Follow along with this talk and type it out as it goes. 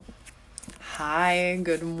Hi,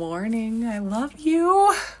 good morning. I love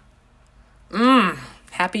you.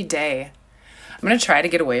 Happy day. I'm going to try to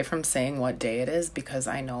get away from saying what day it is because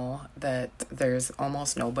I know that there's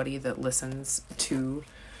almost nobody that listens to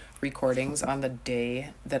recordings on the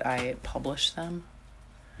day that I publish them.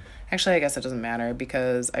 Actually, I guess it doesn't matter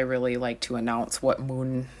because I really like to announce what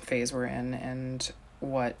moon phase we're in and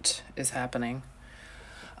what is happening.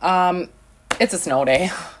 It's a snow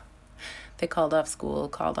day. They called off school,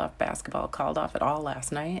 called off basketball, called off it all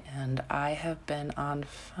last night, and I have been on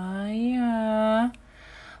fire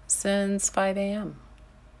since 5 a.m.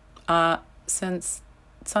 Since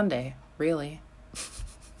Sunday, really.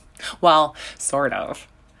 Well, sort of.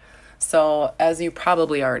 So, as you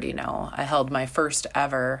probably already know, I held my first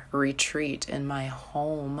ever retreat in my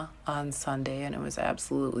home on Sunday, and it was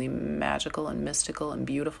absolutely magical and mystical and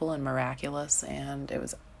beautiful and miraculous, and it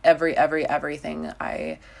was everything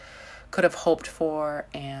I could have hoped for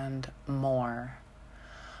and more.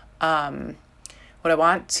 What I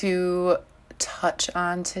want to touch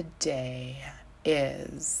on today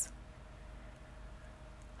is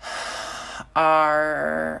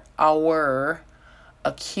our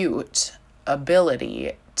acute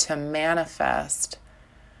ability to manifest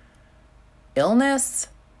illness,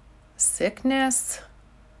 sickness,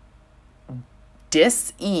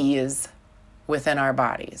 dis-ease within our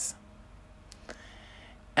bodies.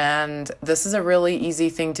 And this is a really easy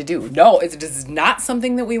thing to do. No, this is not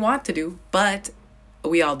something that we want to do, but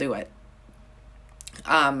we all do it.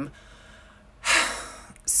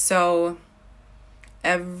 So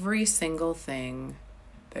every single thing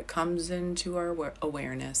that comes into our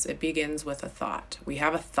awareness, it begins with a thought. We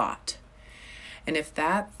have a thought. And if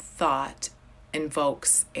that thought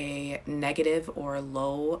invokes a negative or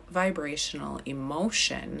low vibrational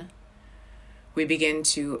emotion, we begin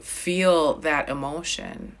to feel that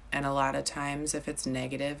emotion. And a lot of times, if it's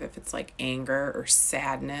negative, if it's like anger or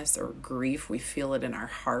sadness or grief, we feel it in our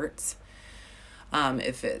hearts.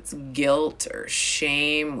 If it's guilt or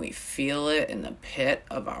shame, we feel it in the pit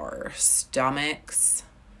of our stomachs.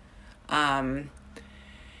 And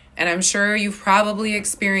I'm sure you've probably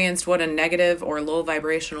experienced what a negative or low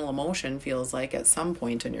vibrational emotion feels like at some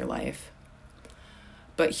point in your life.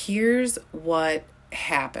 But here's what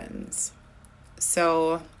happens.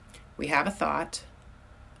 So we have a thought,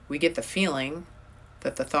 we get the feeling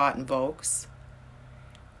that the thought invokes,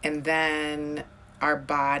 and then our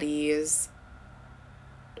bodies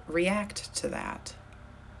react to that.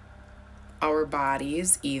 Our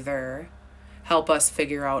bodies either help us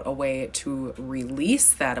figure out a way to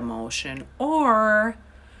release that emotion, or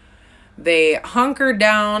they hunker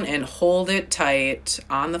down and hold it tight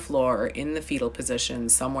on the floor in the fetal position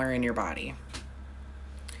somewhere in your body.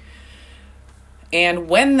 And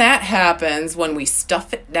when that happens, when we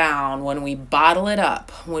stuff it down, when we bottle it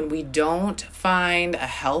up, when we don't find a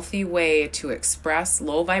healthy way to express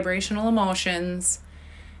low vibrational emotions,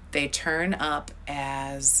 they turn up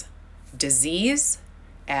as disease,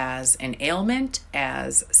 as an ailment,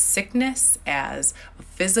 as sickness, as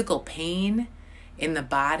physical pain in the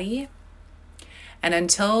body. And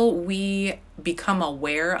until we become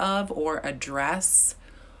aware of or address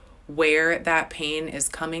where that pain is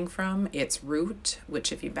coming from, its root,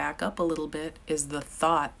 which if you back up a little bit, is the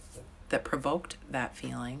thought that provoked that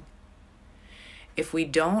feeling. If we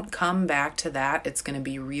don't come back to that, it's going to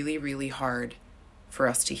be really, really hard for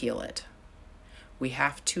us to heal it. We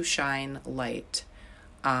have to shine light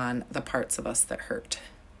on the parts of us that hurt.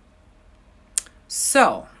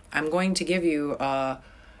 So, I'm going to give you an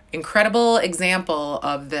incredible example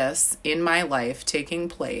of this in my life taking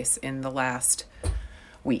place in the last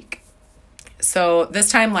week. So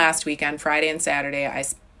this time last weekend, Friday and Saturday,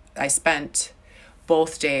 I spent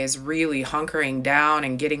both days really hunkering down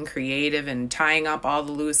and getting creative and tying up all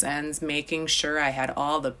the loose ends, making sure I had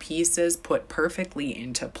all the pieces put perfectly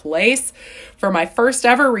into place for my first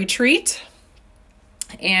ever retreat.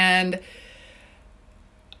 And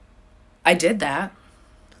I did that.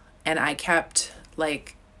 And I kept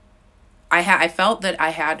I felt that I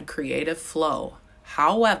had creative flow.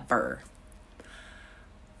 However,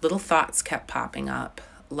 little thoughts kept popping up,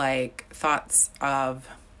 like thoughts of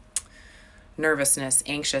nervousness,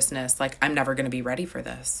 anxiousness, like I'm never going to be ready for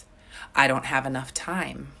this. I don't have enough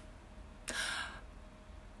time.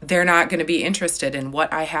 They're not going to be interested in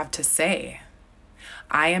what I have to say.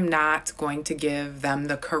 I am not going to give them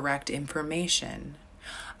the correct information.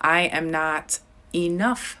 I am not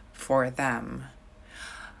enough for them.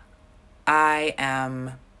 I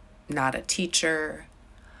am not a teacher.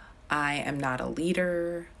 I am not a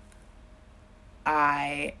leader.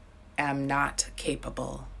 I am not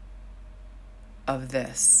capable of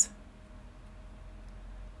this.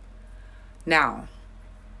 Now,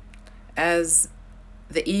 as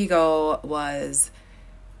the ego was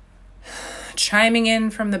chiming in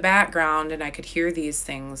from the background and I could hear these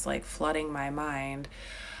things like flooding my mind,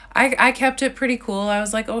 I kept it pretty cool. I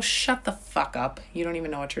was like, oh, shut the fuck up. You don't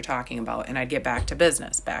even know what you're talking about. And I'd get back to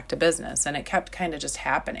business. And it kept kind of just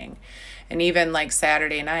happening. And even like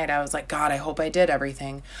Saturday night, I was like, God, I hope I did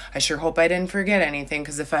everything. I sure hope I didn't forget anything,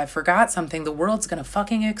 because if I forgot something, the world's going to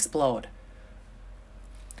fucking explode.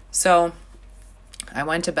 So I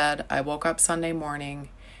went to bed. I woke up Sunday morning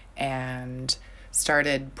and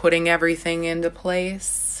started putting everything into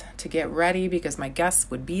place to get ready, because my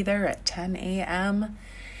guests would be there at 10 a.m.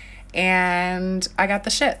 And I got the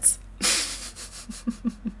shits.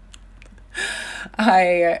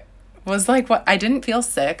 I was like, what? I didn't feel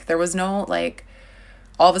sick. There was no like,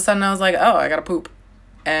 all of a sudden I was like, oh, I gotta poop.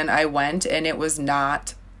 And I went, and it was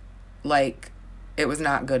not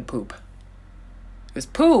good poop. It was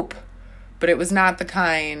poop, but it was not the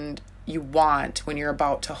kind you want when you're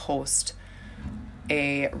about to host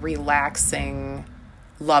a relaxing,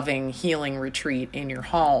 loving, healing retreat in your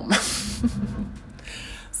home.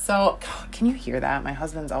 So, can you hear that? My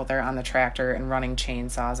husband's out there on the tractor and running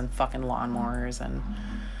chainsaws and fucking lawnmowers. And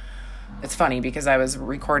it's funny because I was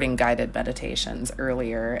recording guided meditations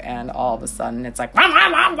earlier, and all of a sudden it's like, wow,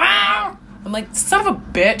 wow, wow, wow. I'm like, son of a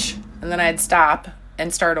bitch. And then I'd stop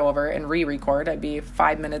and start over and re-record. I'd be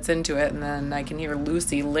 5 minutes into it, and then I can hear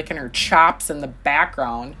Lucy licking her chops in the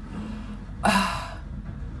background.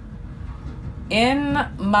 In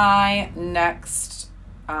my next,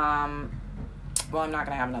 well, I'm not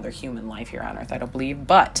going to have another human life here on Earth, I don't believe,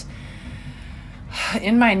 but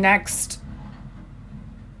in my next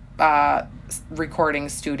recording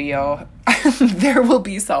studio, there will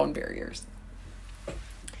be sound barriers.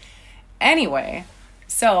 Anyway,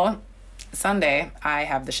 so Sunday, I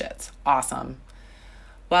have the shits. Awesome.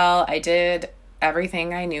 Well, I did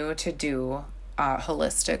everything I knew to do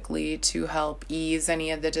holistically to help ease any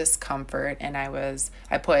of the discomfort, and I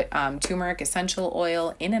put turmeric essential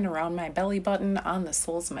oil in and around my belly button, on the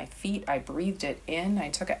soles of my feet. I breathed it in. I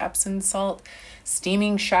took an Epsom salt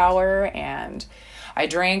steaming shower, and I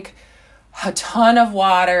drank a ton of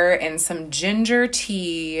water and some ginger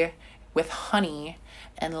tea with honey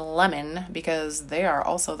and lemon, because they are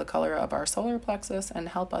also the color of our solar plexus and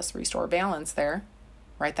help us restore balance there.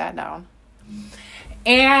 Write that down.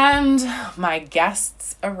 And my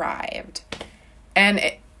guests arrived, and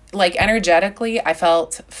energetically, I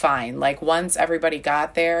felt fine. Like, once everybody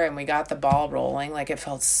got there and we got the ball rolling, like, it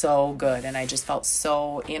felt so good, and I just felt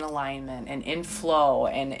so in alignment and in flow,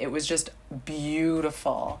 and it was just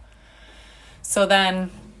beautiful. So then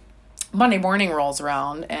Monday morning rolls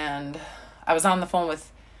around, and I was on the phone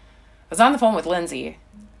with Lindsay,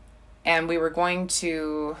 and we were going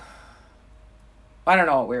to, I don't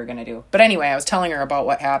know what we were going to do. But anyway, I was telling her about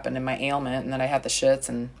what happened in my ailment, and that I had the shits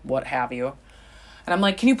and what have you. And I'm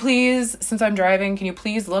like, can you please, since I'm driving, can you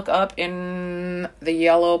please look up in the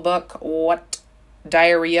yellow book what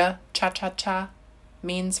diarrhea cha-cha-cha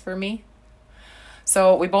means for me?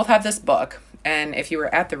 So we both have this book. And if you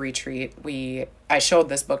were at the retreat, I showed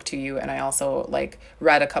this book to you, and I also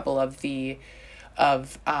read a couple of the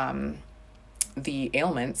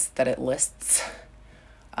ailments that it lists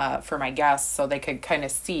for my guests, so they could kind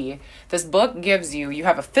of see. This book gives you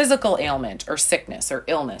have a physical ailment or sickness or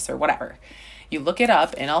illness or whatever. You look it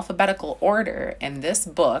up in alphabetical order, and this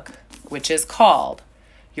book, which is called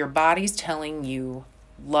Your Body's Telling You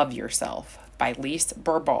Love Yourself by Lise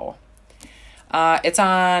Bourbeau. It's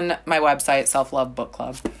on my website, Self Love Book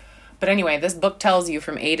Club. But anyway, this book tells you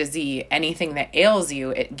from A to Z anything that ails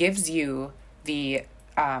you. It gives you the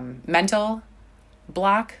mental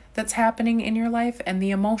block that's happening in your life and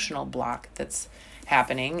the emotional block that's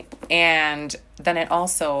happening. And then it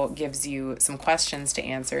also gives you some questions to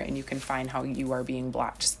answer, and you can find how you are being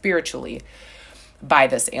blocked spiritually by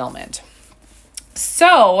this ailment.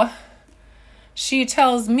 So she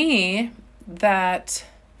tells me that,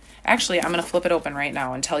 actually, I'm going to flip it open right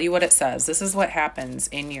now and tell you what it says. This is what happens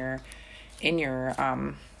in your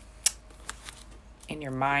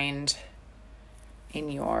mind, in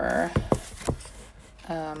your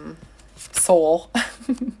soul,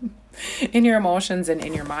 in your emotions, and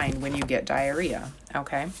in your mind when you get diarrhea.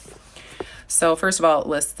 Okay. So first of all, it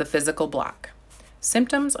lists the physical block.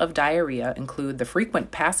 Symptoms of diarrhea include the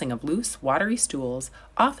frequent passing of loose, watery stools,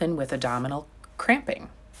 often with abdominal cramping.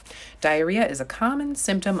 Diarrhea is a common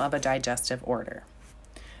symptom of a digestive order.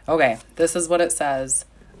 Okay, this is what it says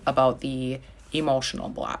about the emotional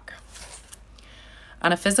block.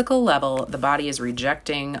 On a physical level, the body is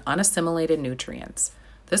rejecting unassimilated nutrients.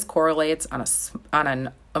 This correlates on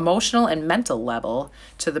an emotional and mental level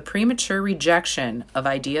to the premature rejection of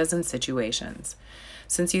ideas and situations.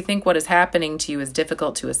 Since you think what is happening to you is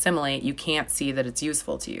difficult to assimilate, you can't see that it's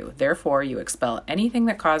useful to you. Therefore, you expel anything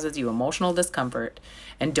that causes you emotional discomfort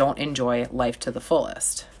and don't enjoy life to the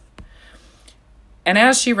fullest. And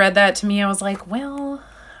as she read that to me, I was like, well,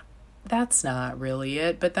 that's not really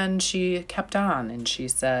it. But then she kept on and she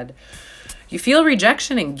said, you feel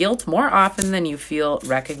rejection and guilt more often than you feel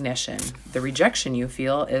recognition. The rejection you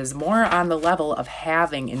feel is more on the level of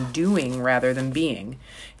having and doing rather than being.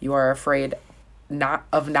 You are afraid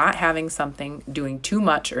not having something, doing too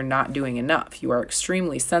much, or not doing enough. You are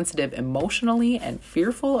extremely sensitive emotionally and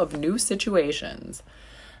fearful of new situations.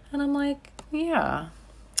 And I'm like, yeah,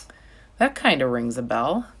 that kind of rings a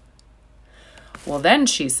bell. Well, then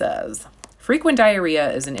she says, frequent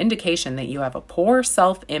diarrhea is an indication that you have a poor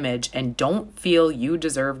self-image and don't feel you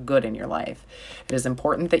deserve good in your life. It is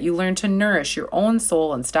important that you learn to nourish your own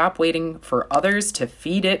soul and stop waiting for others to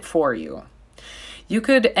feed it for you. You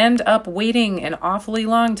could end up waiting an awfully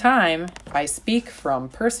long time. I speak from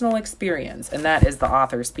personal experience, and that is the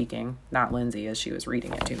author speaking, not Lindsay, as she was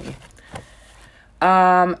reading it to me.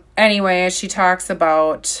 Anyway, she talks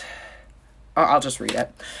about, I'll just read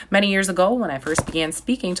it. Many years ago, when I first began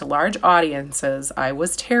speaking to large audiences, I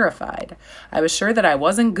was terrified. I was sure that I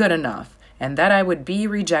wasn't good enough and that I would be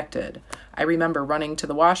rejected. I remember running to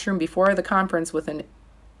the washroom before the conference with an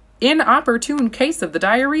inopportune case of the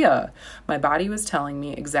diarrhea. My body was telling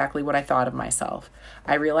me exactly what I thought of myself.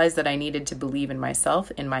 I realized that I needed to believe in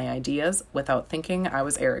myself, in my ideas, without thinking I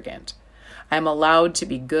was arrogant. I am allowed to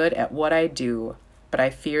be good at what I do, but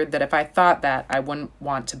I feared that if I thought that, I wouldn't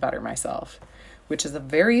want to better myself, which is a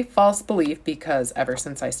very false belief because ever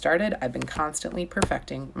since I started, I've been constantly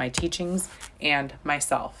perfecting my teachings and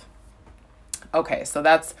myself. Okay, so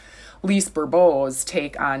that's Lise Bourbeau's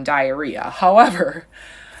take on diarrhea. However,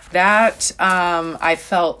 that I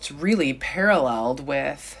felt really paralleled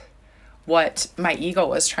with what my ego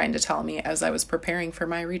was trying to tell me as I was preparing for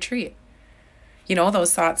my retreat. You know,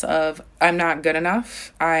 those thoughts of, I'm not good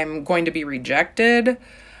enough, I'm going to be rejected,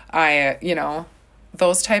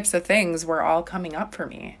 those types of things were all coming up for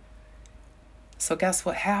me. So guess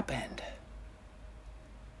what happened?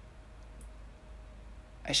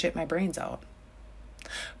 I shit my brains out.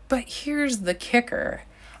 But here's the kicker.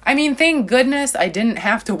 I mean, thank goodness I didn't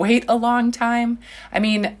have to wait a long time. I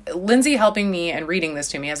mean, Lindsay helping me and reading this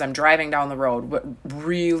to me as I'm driving down the road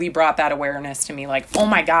really brought that awareness to me. Like, oh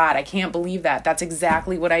my God, I can't believe that. That's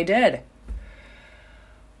exactly what I did.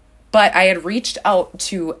 But I had reached out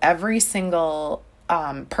to every single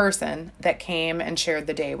person that came and shared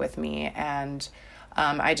the day with me. And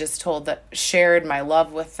I just shared my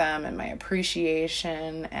love with them and my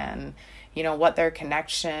appreciation and what their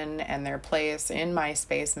connection and their place in my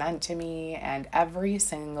space meant to me. And every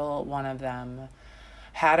single one of them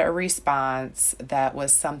had a response that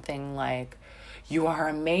was something like, you are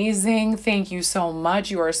amazing. Thank you so much.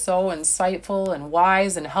 You are so insightful and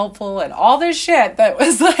wise and helpful and all this shit that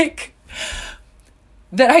was like,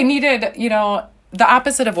 that I needed, the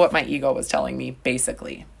opposite of what my ego was telling me,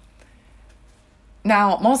 basically.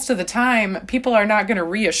 Now, most of the time, people are not going to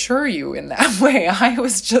reassure you in that way. I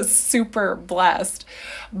was just super blessed.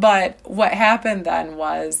 But what happened then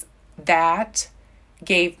was that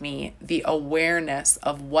gave me the awareness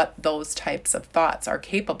of what those types of thoughts are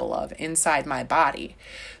capable of inside my body.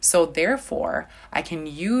 So therefore, I can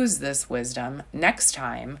use this wisdom next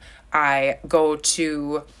time I go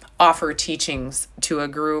to offer teachings to a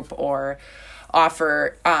group or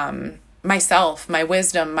offer myself, my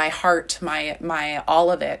wisdom, my heart, my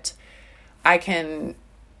all of it. I can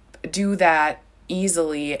do that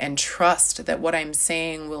easily and trust that what I'm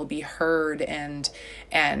saying will be heard and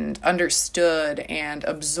understood and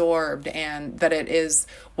absorbed, and that it is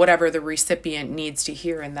whatever the recipient needs to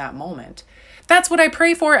hear in that moment. That's what I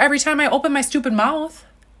pray for every time I open my stupid mouth.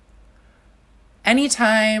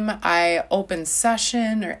 Anytime I open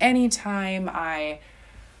session or anytime I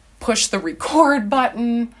push the record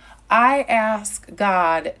button, I ask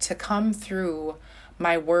God to come through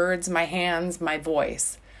my words, my hands, my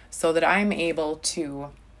voice, so that I'm able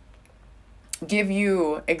to give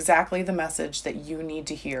you exactly the message that you need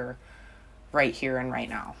to hear right here and right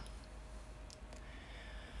now.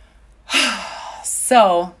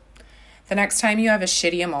 So, the next time you have a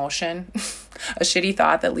shitty emotion, a shitty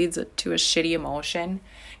thought that leads to a shitty emotion,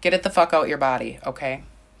 get it the fuck out your body, okay?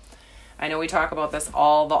 I know we talk about this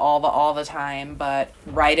all the time, but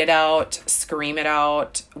write it out, scream it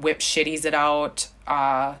out, whip shitties it out,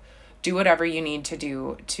 do whatever you need to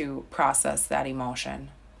do to process that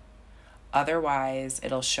emotion. Otherwise,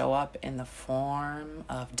 it'll show up in the form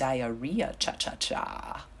of diarrhea,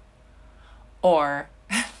 cha-cha-cha, or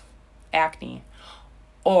acne,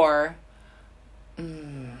 or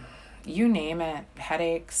you name it,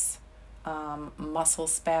 headaches, muscle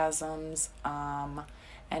spasms,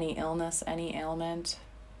 any illness, any ailment.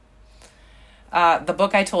 The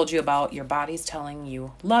book I told you about, Your Body's Telling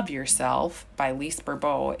You Love Yourself by Lise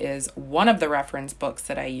Bourbeau, is one of the reference books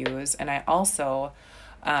that I use. And I also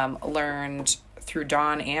learned through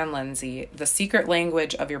Dawn and Lindsay, The Secret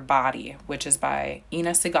Language of Your Body, which is by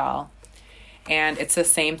Ina Segal. And it's the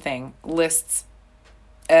same thing, lists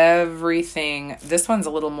everything. This one's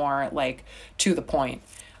a little more like to the point.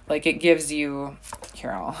 Like it gives you,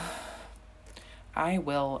 here, I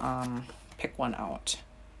will pick one out.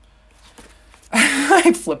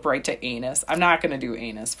 I flip right to anus. I'm not going to do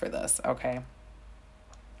anus for this, okay?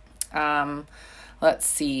 Let's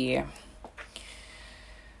see.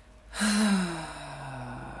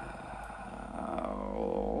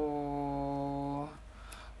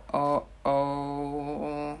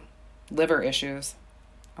 Liver issues,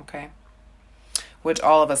 okay? Which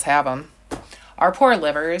all of us have them. Our poor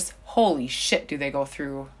livers, holy shit, do they go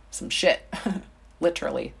through some shit,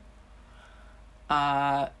 literally.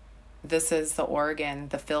 This is the organ,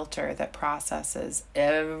 the filter that processes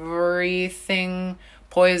everything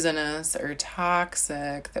poisonous or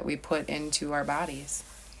toxic that we put into our bodies.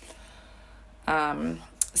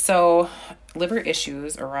 So liver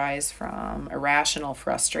issues arise from irrational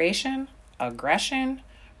frustration, aggression,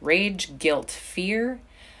 rage, guilt, fear,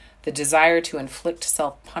 the desire to inflict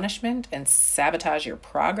self-punishment and sabotage your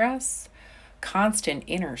progress, constant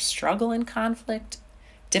inner struggle and conflict,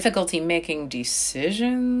 difficulty making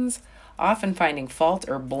decisions, often finding fault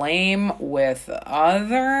or blame with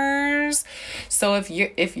others. So if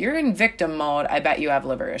you're in victim mode, I bet you have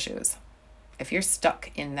liver issues. If you're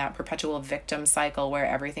stuck in that perpetual victim cycle where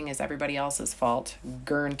everything is everybody else's fault,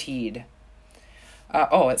 guaranteed.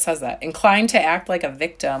 It says that. Inclined to act like a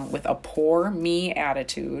victim with a poor me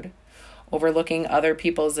attitude, overlooking other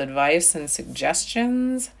people's advice and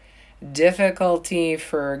suggestions, difficulty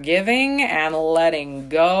forgiving and letting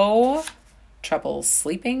go, trouble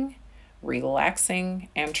sleeping, relaxing,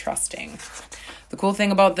 and trusting. The cool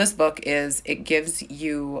thing about this book is it gives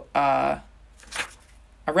you a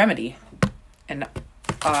remedy, an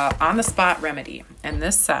on-the-spot remedy. And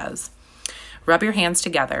this says, rub your hands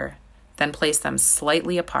together, then place them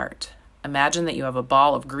slightly apart. Imagine that you have a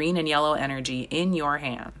ball of green and yellow energy in your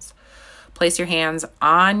hands. Place your hands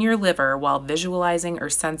on your liver while visualizing or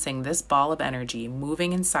sensing this ball of energy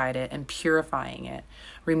moving inside it and purifying it,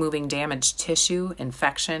 removing damaged tissue,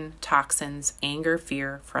 infection, toxins, anger,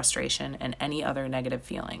 fear, frustration, and any other negative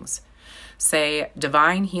feelings. Say,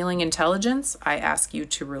 Divine Healing Intelligence, I ask you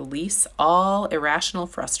to release all irrational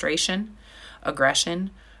frustration, aggression,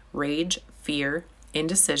 rage, fear,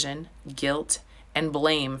 indecision, guilt, and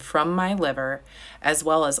blame from my liver, as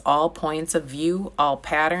well as all points of view, all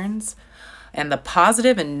patterns, and the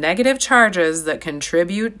positive and negative charges that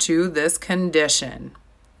contribute to this condition.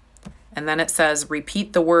 And then it says,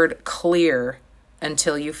 repeat the word clear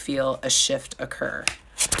until you feel a shift occur.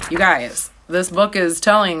 You guys, this book is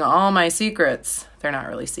telling all my secrets. They're not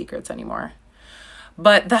really secrets anymore.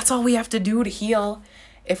 But that's all we have to do to heal.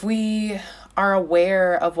 If we are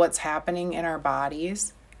aware of what's happening in our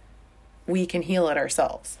bodies, we can heal it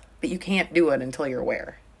ourselves. But you can't do it until you're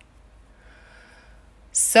aware.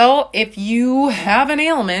 So if you have an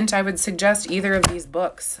ailment, I would suggest either of these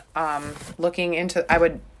books. I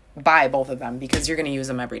would buy both of them because you're going to use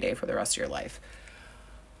them every day for the rest of your life.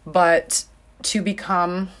 But to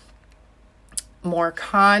become more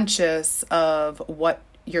conscious of what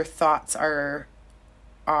your thoughts are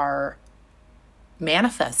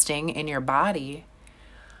manifesting in your body,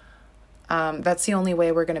 that's the only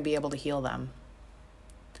way we're going to be able to heal them.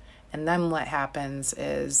 And then what happens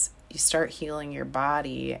is you start healing your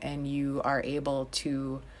body and you are able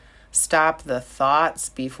to stop the thoughts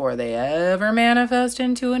before they ever manifest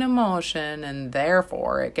into an emotion, and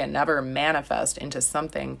therefore it can never manifest into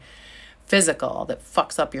something physical that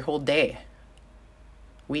fucks up your whole day,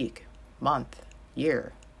 week, month,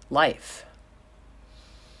 year, life.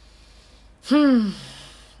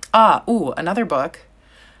 Another book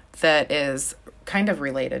that is kind of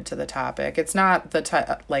related to the topic. It's not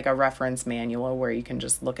like a reference manual where you can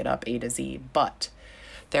just look it up A to Z, but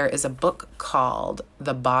there is a book called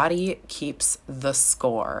The Body Keeps the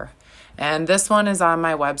Score. And this one is on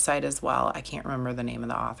my website as well. I can't remember the name of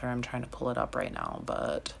the author. I'm trying to pull it up right now,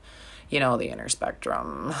 but you know, the inner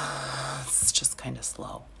spectrum, it's just kind of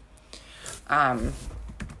slow.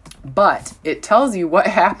 But it tells you what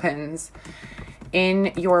happens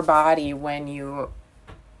in your body when you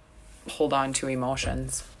hold on to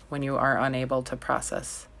emotions, when you are unable to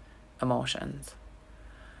process emotions.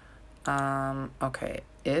 Okay.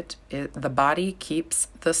 The body keeps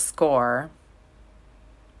the score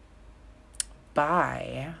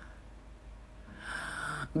by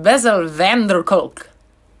Bessel van der Kolk,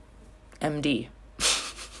 MD.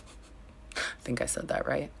 I think I said that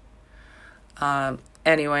right.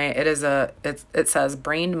 Anyway, it says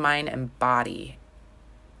brain, mind, and body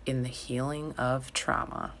in the healing of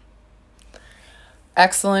trauma.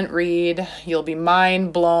 Excellent read. You'll be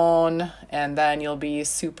mind blown, and then you'll be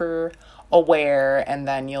super aware, and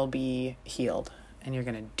then you'll be healed, and you're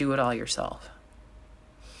going to do it all yourself.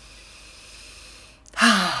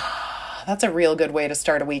 That's a real good way to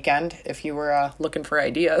start a weekend if you were looking for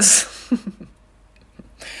ideas.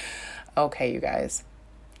 Okay, you guys.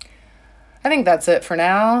 I think that's it for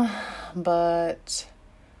now, but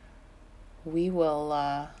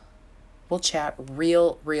we'll chat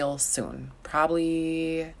real soon.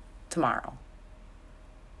 Probably tomorrow.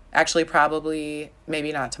 Actually, probably,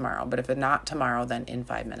 maybe not tomorrow, but if it's not tomorrow, then in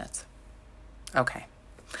 5 minutes. Okay.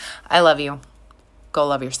 I love you. Go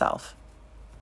love yourself.